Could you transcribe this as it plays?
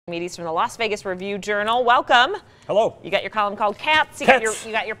Katsilometes from the Las Vegas Review-Journal. Welcome. Hello. You got your column called Cats. You got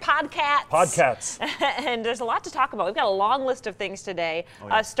your podcasts. Podcasts. And there's a lot to talk about. We've got a long list of things today. Oh,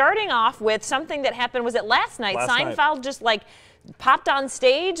 yeah. Starting off with something that happened, was it last night? Seinfeld just like popped on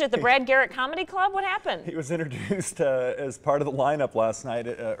stage at the Brad Garrett Comedy Club. What happened? He was introduced as part of the lineup last night,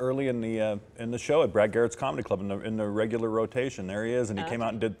 early in the show at Brad Garrett's Comedy Club in the regular rotation. There he is, and he came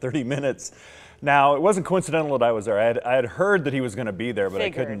out and did 30 minutes. Now, it wasn't coincidental that I was there. I had heard that he was going to be there, but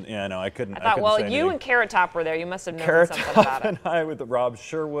I couldn't. Yeah, no, I couldn't. I thought, well, you and Carrot Top were there. You must have known something about it. and I, with Rob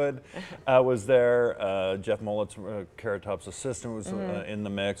Sherwood, was there. Jeff Mollitz, Carrot Top's assistant, was in the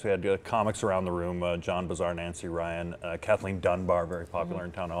mix. We had comics around the room. John Bazar, Nancy Ryan, Kathleen Dunbar, very popular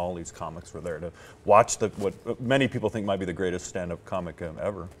in town. All these comics were there to watch what many people think might be the greatest stand-up comic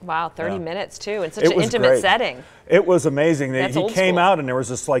ever. Wow, 30 minutes too, in such an intimate setting. It was amazing. He came out and there was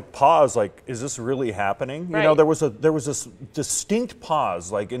this like pause, like, is this really happening? Right. You know, there was this distinct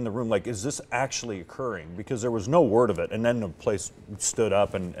pause, like in the room, like, is this actually occurring? Because there was no word of it, and then the place stood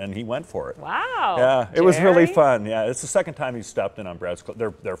up and he went for it. Wow. Yeah, Jerry? it was really fun. Yeah, it's the second time he's stepped in on Brad's Club.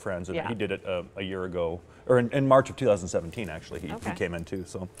 They're friends, and yeah. he did it a year ago, or in March of 2017. Actually, he came in too.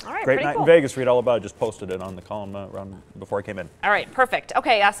 So all right, great night in Vegas. Read all about it. Just posted it on the column around before I came in. All right, perfect.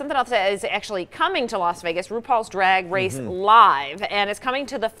 Okay, something else that is actually coming to Las Vegas. RuPaul's Drag Race Live, and it's coming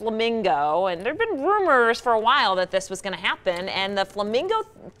to the Flamingo. And there have been rumors for a while that this was going to happen. And the Flamingo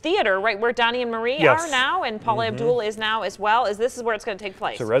Theater, right where Donnie and Marie are now, and Paula Abdul is now as well, this is where it's going to take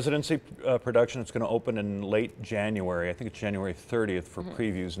place. It's a residency production. It's going to open in late January. I think it's January 30th for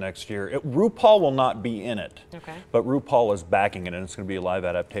previews next year. RuPaul will not be in it, but RuPaul is backing it, and it's going to be a live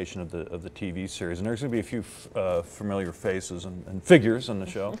adaptation of the TV series. And there's going to be a few familiar faces and figures in the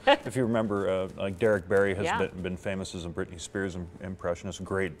show. If you remember, like Derek Barry has been famous as a Britney Spears impressionist,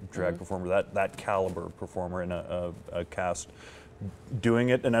 great drag performer, that caliber performer in a cast doing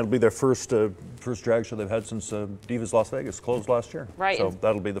it, and that'll be their first drag show they've had since Divas Las Vegas closed last year. Right. So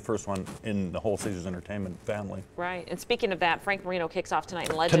that'll be the first one in the whole Caesars Entertainment family. Right. And speaking of that, Frank Marino kicks off tonight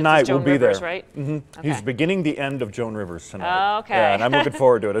in Legends. Tonight we'll be Rivers, there. Right? Okay. He's beginning the end of Joan Rivers tonight. Okay. Yeah, and I'm looking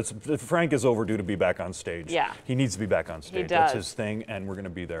forward to it. Frank is overdue to be back on stage. Yeah. He needs to be back on stage. He does. That's his thing, and we're going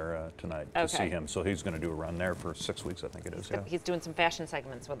to be there tonight to see him. So he's going to do a run there for 6 weeks, I think it is. He's doing some fashion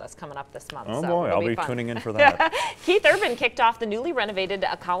segments with us coming up this month. Oh so boy, I'll be tuning in for that. Keith Urban kicked off the newly renovated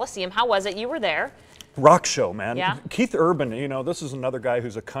Coliseum. How was it? You were there. Rock show, man. Yeah. Keith Urban, you know, this is another guy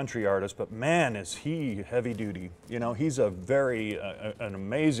who's a country artist, but man, is he heavy duty. You know, he's a very, an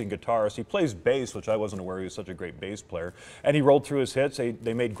amazing guitarist. He plays bass, which I wasn't aware he was such a great bass player. And he rolled through his hits.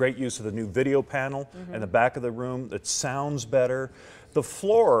 They made great use of the new video panel in the back of the room. It sounds better. The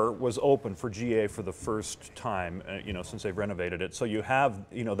floor was open for GA for the first time, you know, since they've renovated it. So you have,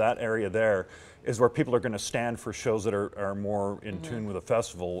 you know, that area there is where people are going to stand for shows that are more in tune with a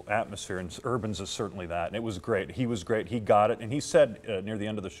festival atmosphere, and Urban's is certainly that. And it was great. He was great. He got it, and he said near the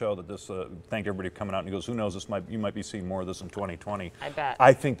end of the show that this thanked everybody for coming out. And he goes, "Who knows? You might be seeing more of this in 2020." I bet.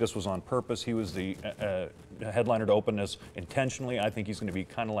 I think this was on purpose. He was the headliner to open this intentionally. I think he's going to be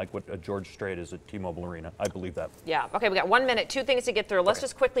kind of like what George Strait is at T-Mobile Arena. I believe that. Yeah. Okay, we got 1 minute, 2 things to get through. Let's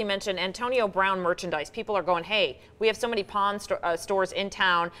just quickly mention Antonio Brown merchandise. People are going, hey, we have so many pawn stores in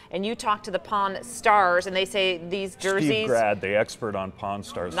town, and you talk to the pawn stars, and they say these jerseys. Steve Grad, the expert on pawn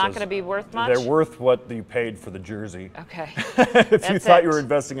stars, not going to be worth much? They're worth what you paid for the jersey. Okay. If you thought you were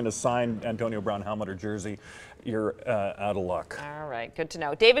investing in a signed Antonio Brown helmet or jersey, you're out of luck. All right, good to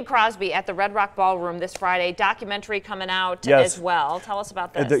know. David Crosby at the Red Rock Ballroom this Friday. Documentary coming out as well. Tell us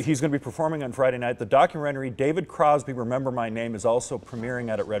about this. He's going to be performing on Friday night. The documentary, David Crosby, Remember My Name, is also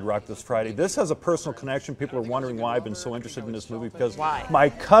premiering at Red Rock this Friday. This has a personal connection. People are wondering why I've been so interested in this movie, because my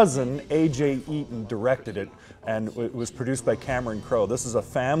cousin, A.J. Eaton, directed it, and it was produced by Cameron Crowe. This is a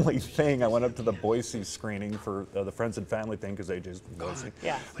family thing. I went up to the Boise screening for the Friends and Family thing, because A.J.'s from Boise.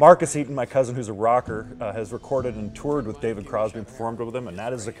 Yeah. Marcus Eaton, my cousin, who's a rocker, has recorded and toured with David Crosby and performed with him, and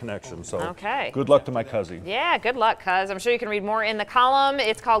that is the connection. So good luck to my cousin. Yeah, good luck, cuz. I'm sure you can read more in the column.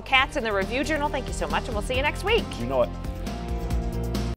 It's called Cats in the Review-Journal. Thank you so much, and we'll see you next week. You know it.